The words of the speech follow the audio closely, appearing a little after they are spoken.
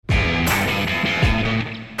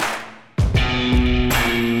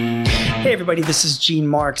Hey everybody, this is Gene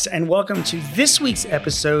Marks, and welcome to this week's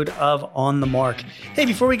episode of On the Mark. Hey,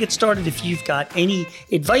 before we get started, if you've got any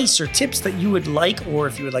advice or tips that you would like, or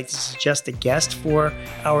if you would like to suggest a guest for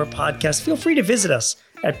our podcast, feel free to visit us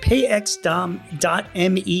at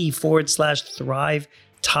payx.me/thrive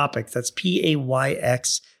topic. That's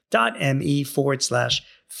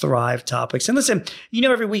payx.me/Thrive Topics. And listen,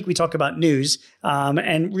 every week we talk about news,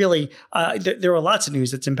 and really there are lots of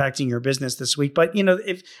news that's impacting your business this week. But,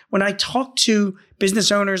 when I talk to business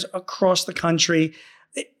owners across the country,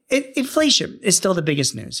 inflation is still the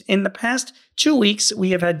biggest news. In the past 2 weeks,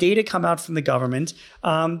 we have had data come out from the government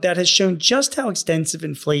that has shown just how extensive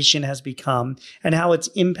inflation has become and how it's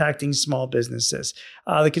impacting small businesses.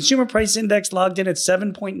 The Consumer Price Index logged in at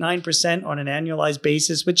 7.9% on an annualized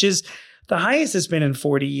basis, which is the highest it's been in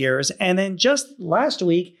 40 years. And then just last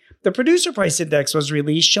week, the Producer Price Index was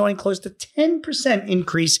released, showing close to 10%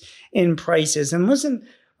 increase in prices. And listen,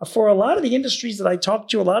 for a lot of the industries that I talk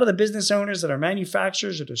to, a lot of the business owners that are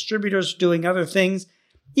manufacturers or distributors doing other things,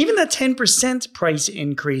 even that 10% price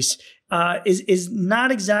increase is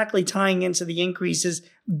not exactly tying into the increases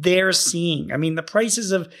they're seeing. I mean, the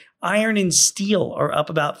prices of iron and steel are up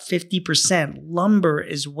about 50%, lumber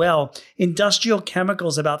as well, industrial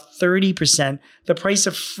chemicals about 30%, the price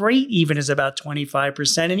of freight even is about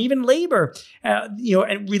 25%, and even labor,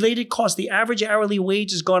 and related costs. The average hourly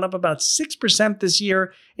wage has gone up about 6% this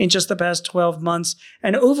year in just the past 12 months,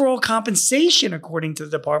 and overall compensation, according to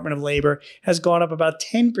the Department of Labor, has gone up about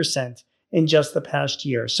 10% in just the past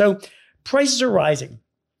year. So prices are rising.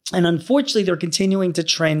 And unfortunately, they're continuing to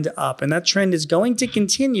trend up. And that trend is going to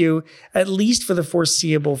continue at least for the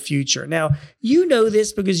foreseeable future. Now, you know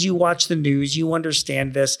this because you watch the news. You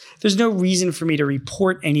understand this. There's no reason for me to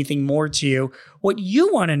report anything more to you. What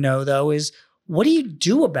you want to know, though, is what do you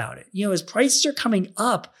do about it? As prices are coming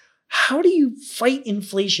up, how do you fight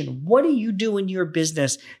inflation? What do you do in your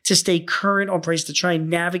business to stay current on price, to try and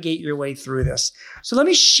navigate your way through this? So let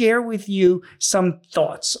me share with you some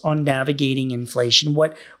thoughts on navigating inflation,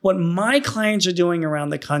 what my clients are doing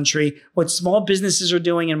around the country, what small businesses are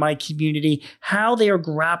doing in my community, how they are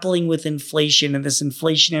grappling with inflation in this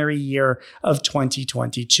inflationary year of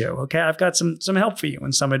 2022. Okay, I've got some help for you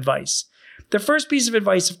and some advice. The first piece of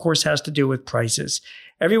advice, of course, has to do with prices.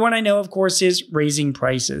 Everyone I know, of course, is raising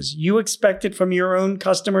prices. You expect it from your own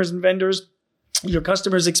customers and vendors. Your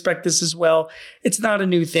customers expect this as well. It's not a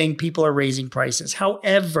new thing. People are raising prices.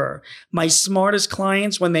 However, my smartest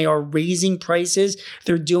clients, when they are raising prices,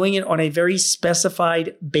 they're doing it on a very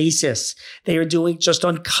specified basis. They are doing it just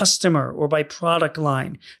on customer or by product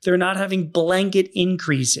line. They're not having blanket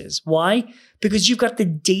increases. Why? Because you've got the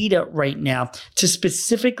data right now to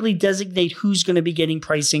specifically designate who's going to be getting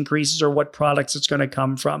price increases or what products it's going to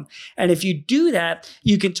come from. And if you do that,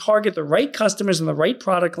 you can target the right customers and the right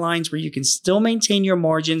product lines where you can still maintain your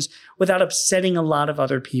margins without upsetting a lot of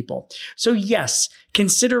other people. So yes,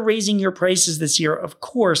 consider raising your prices this year, of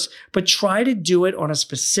course, but try to do it on a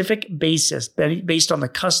specific basis based on the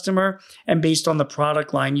customer and based on the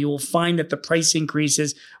product line. You will find that the price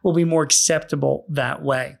increases will be more acceptable that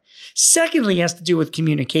way. Secondly, it has to do with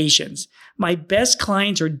communications. My best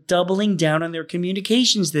clients are doubling down on their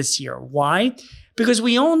communications this year. Why? Because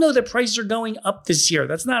we all know that prices are going up this year.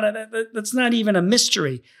 That's not even a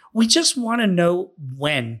mystery. We just want to know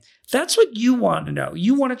when. That's what you want to know.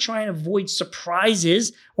 You want to try and avoid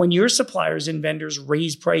surprises when your suppliers and vendors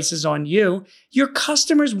raise prices on you. Your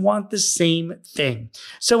customers want the same thing.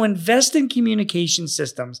 So invest in communication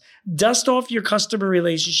systems. Dust off your customer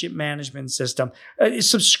relationship management system.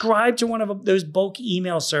 Subscribe to one of those bulk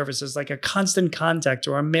email services like a Constant Contact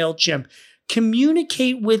or a MailChimp.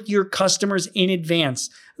 Communicate with your customers in advance.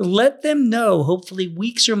 Let them know, hopefully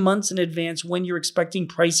weeks or months in advance, when you're expecting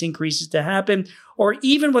price increases to happen, or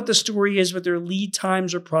even what the story is with their lead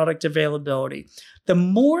times or product availability. The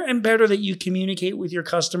more and better that you communicate with your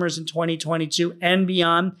customers in 2022 and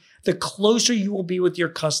beyond, the closer you will be with your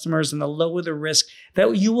customers and the lower the risk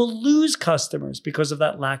that you will lose customers because of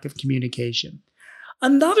that lack of communication.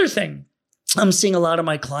 Another thing I'm seeing a lot of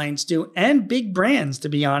my clients do, and big brands, to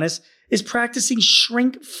be honest, is practicing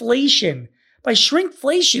shrinkflation. By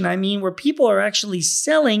shrinkflation, I mean where people are actually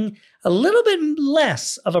selling a little bit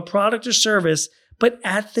less of a product or service, but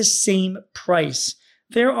at the same price.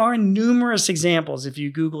 There are numerous examples if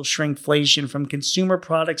you Google shrinkflation, from consumer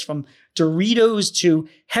products, from Doritos to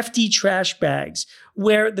hefty trash bags,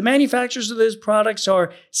 where the manufacturers of those products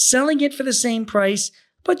are selling it for the same price,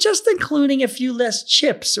 but just including a few less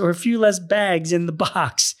chips or a few less bags in the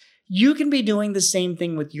box. You can be doing the same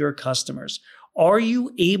thing with your customers. Are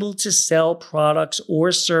you able to sell products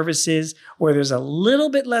or services where there's a little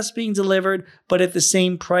bit less being delivered, but at the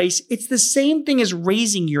same price? It's the same thing as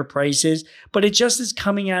raising your prices, but it just is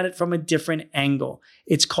coming at it from a different angle.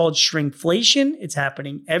 It's called shrinkflation. It's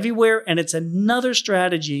happening everywhere. And it's another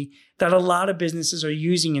strategy that a lot of businesses are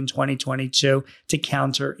using in 2022 to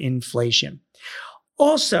counter inflation.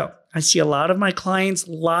 Also, I see a lot of my clients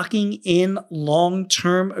locking in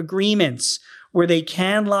long-term agreements where they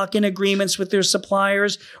can lock in agreements with their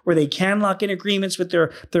suppliers, where they can lock in agreements with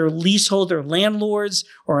their leasehold, their landlords,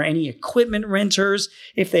 or any equipment renters.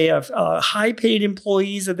 If they have high-paid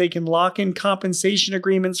employees, that they can lock in compensation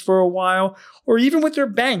agreements for a while, or even with their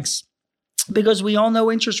banks. Because we all know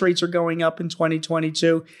interest rates are going up in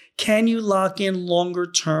 2022. Can you lock in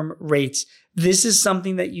longer-term rates? This is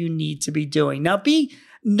something that you need to be doing. Now,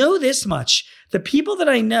 know this much. The people that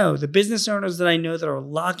I know, the business owners that I know that are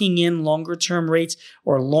locking in longer term rates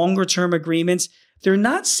or longer term agreements, they're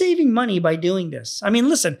not saving money by doing this. I mean,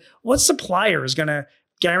 listen, what supplier is going to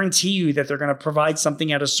guarantee you that they're going to provide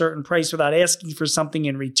something at a certain price without asking for something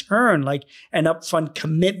in return, like an upfront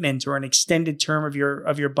commitment or an extended term of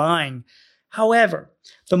your buying? However,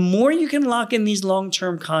 the more you can lock in these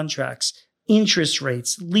long-term contracts, interest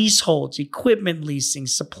rates, leaseholds, equipment leasing,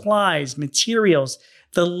 supplies, materials,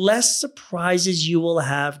 the less surprises you will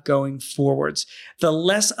have going forwards, the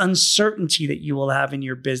less uncertainty that you will have in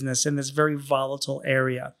your business in this very volatile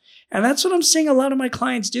area. And that's what I'm seeing a lot of my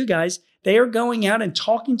clients do, guys. They are going out and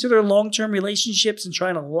talking to their long-term relationships and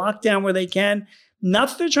trying to lock down where they can. Not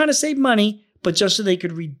that they're trying to save money, but just so they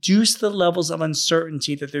could reduce the levels of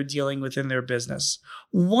uncertainty that they're dealing with in their business.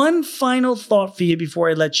 One final thought for you before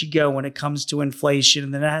I let you go when it comes to inflation,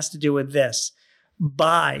 and that has to do with this.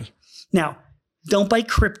 Buy. Now, don't buy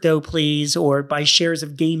crypto, please, or buy shares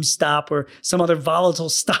of GameStop or some other volatile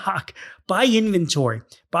stock. Buy inventory.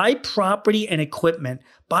 Buy property and equipment.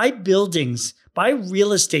 Buy buildings. Buy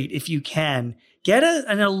real estate if you can. Get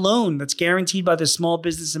a loan that's guaranteed by the Small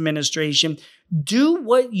Business Administration. Do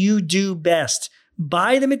what you do best.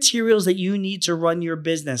 Buy the materials that you need to run your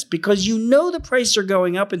business because you know the prices are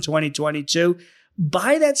going up in 2022.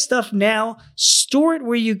 Buy that stuff now. Store it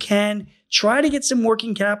where you can. Try to get some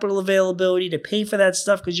working capital availability to pay for that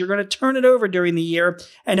stuff because you're going to turn it over during the year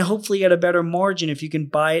and hopefully get a better margin if you can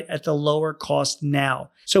buy it at the lower cost now.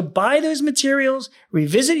 So buy those materials,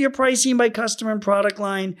 revisit your pricing by customer and product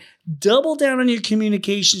line, double down on your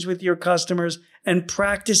communications with your customers, and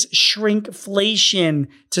practice shrinkflation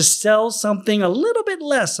to sell something a little bit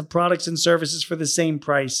less of products and services for the same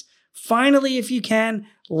price. Finally, if you can,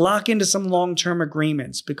 lock into some long-term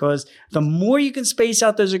agreements because the more you can space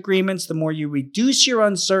out those agreements, the more you reduce your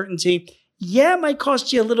uncertainty. Yeah, it might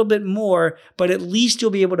cost you a little bit more, but at least you'll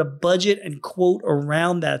be able to budget and quote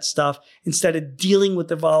around that stuff instead of dealing with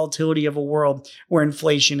the volatility of a world where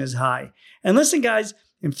inflation is high. And listen, guys,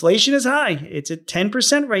 inflation is high. It's at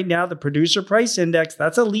 10% right now, the producer price index.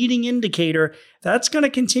 That's a leading indicator. That's going to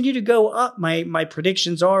continue to go up, my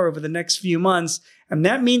predictions are, over the next few months. And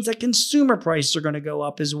that means that consumer prices are going to go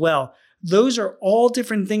up as well. Those are all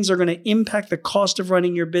different things that are going to impact the cost of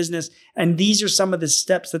running your business. And these are some of the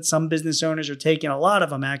steps that some business owners are taking, a lot of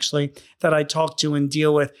them actually, that I talk to and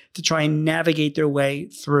deal with to try and navigate their way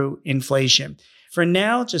through inflation. For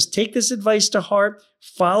now, just take this advice to heart,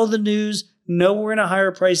 follow the news, know we're in a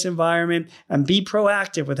higher price environment, and be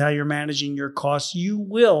proactive with how you're managing your costs. You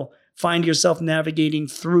will find yourself navigating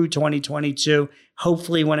through 2022,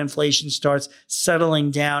 hopefully when inflation starts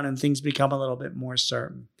settling down and things become a little bit more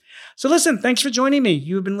certain. So listen, thanks for joining me.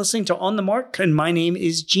 You've been listening to On the Mark, and my name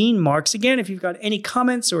is Gene Marks. Again, if you've got any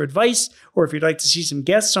comments or advice, or if you'd like to see some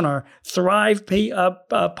guests on our Thrive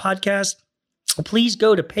podcast, please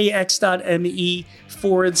go to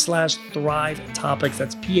payx.me/Thrive Topics.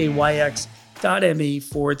 That's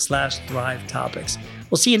payx.me/Thrive Topics.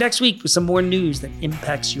 We'll see you next week with some more news that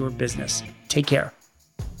impacts your business. Take care.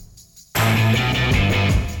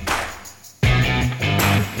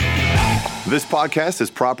 This podcast is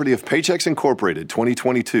property of Paychex Incorporated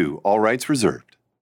 2022. All rights reserved.